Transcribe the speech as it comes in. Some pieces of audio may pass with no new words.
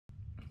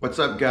What's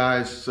up,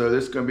 guys? So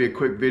this is going to be a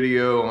quick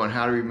video on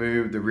how to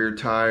remove the rear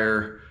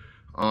tire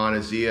on a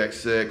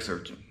ZX6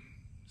 or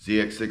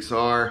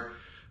ZX6R.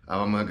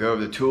 I'm going to go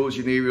over the tools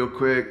you need real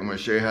quick. I'm going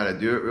to show you how to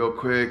do it real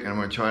quick, and I'm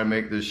going to try to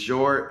make this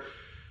short.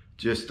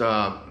 Just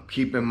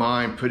keep in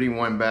mind, putting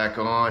one back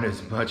on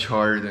is much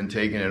harder than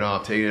taking it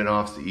off. Taking it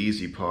off is the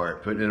easy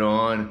part. Putting it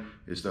on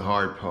is the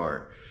hard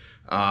part.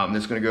 I'm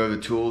just going to go over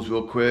the tools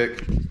real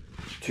quick.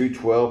 Two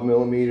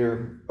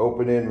 12mm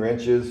open-end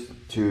wrenches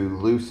to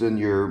loosen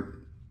your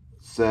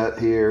set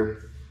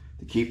here,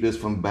 to keep this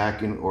from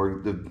backing,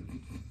 or the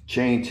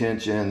chain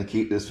tension to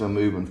keep this from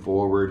moving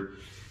forward.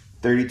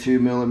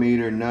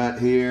 32mm nut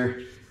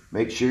here.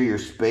 Make sure your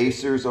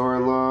spacers are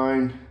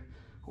aligned,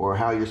 or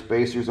how your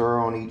spacers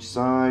are on each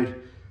side.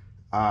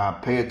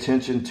 Pay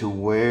attention to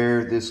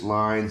where this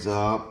lines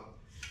up,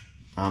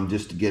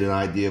 just to get an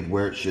idea of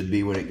where it should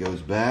be when it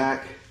goes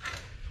back.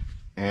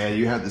 And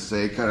you have the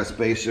same kind of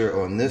spacer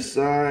on this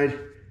side.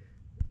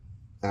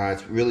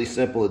 It's really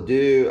simple to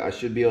do. I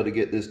should be able to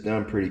get this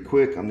done pretty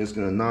quick. I'm just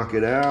going to knock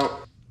it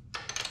out.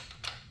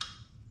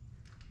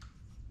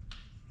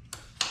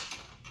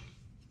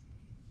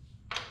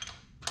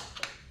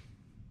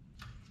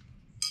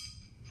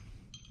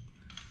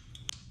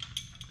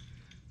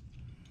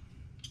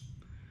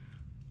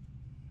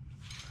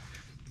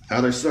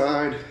 Other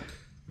side.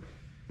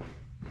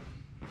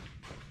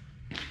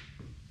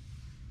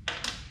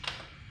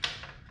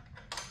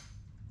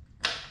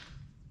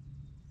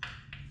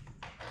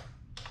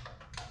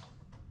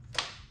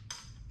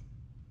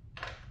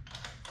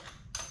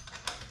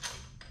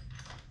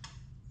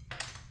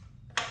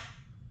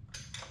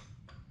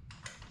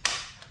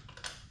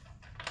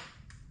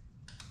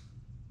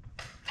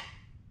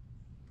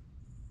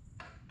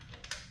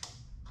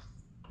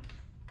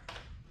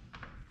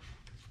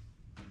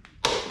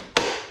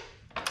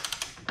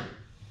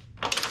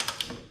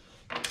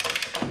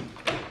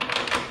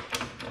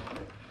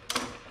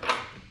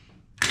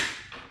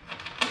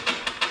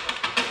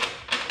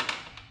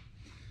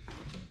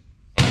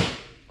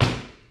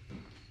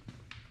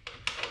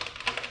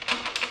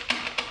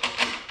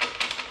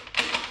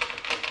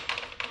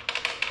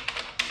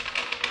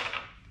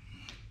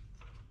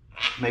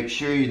 Make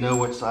sure you know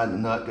which side the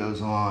nut goes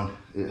on.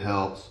 It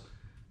helps.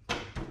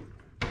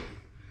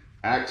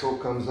 Axle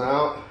comes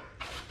out.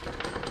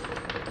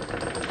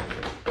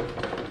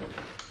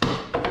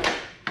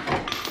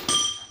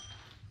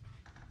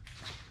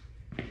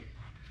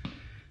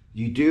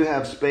 You do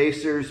have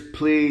spacers.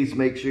 Please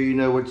make sure you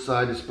know which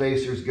side the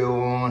spacers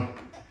go on.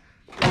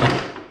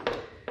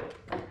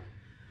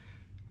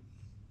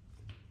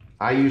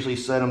 I usually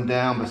set them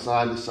down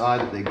beside the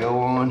side that they go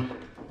on.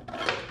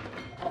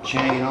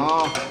 Chain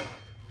off.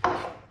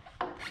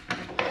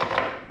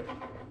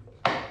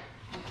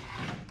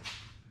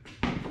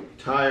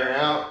 Tire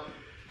out.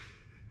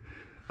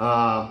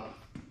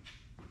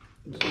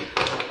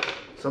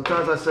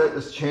 Sometimes I set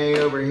this chain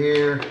over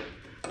here.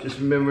 Just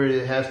remember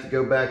it has to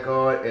go back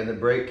on, and the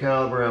brake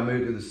caliper I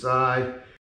move to the side.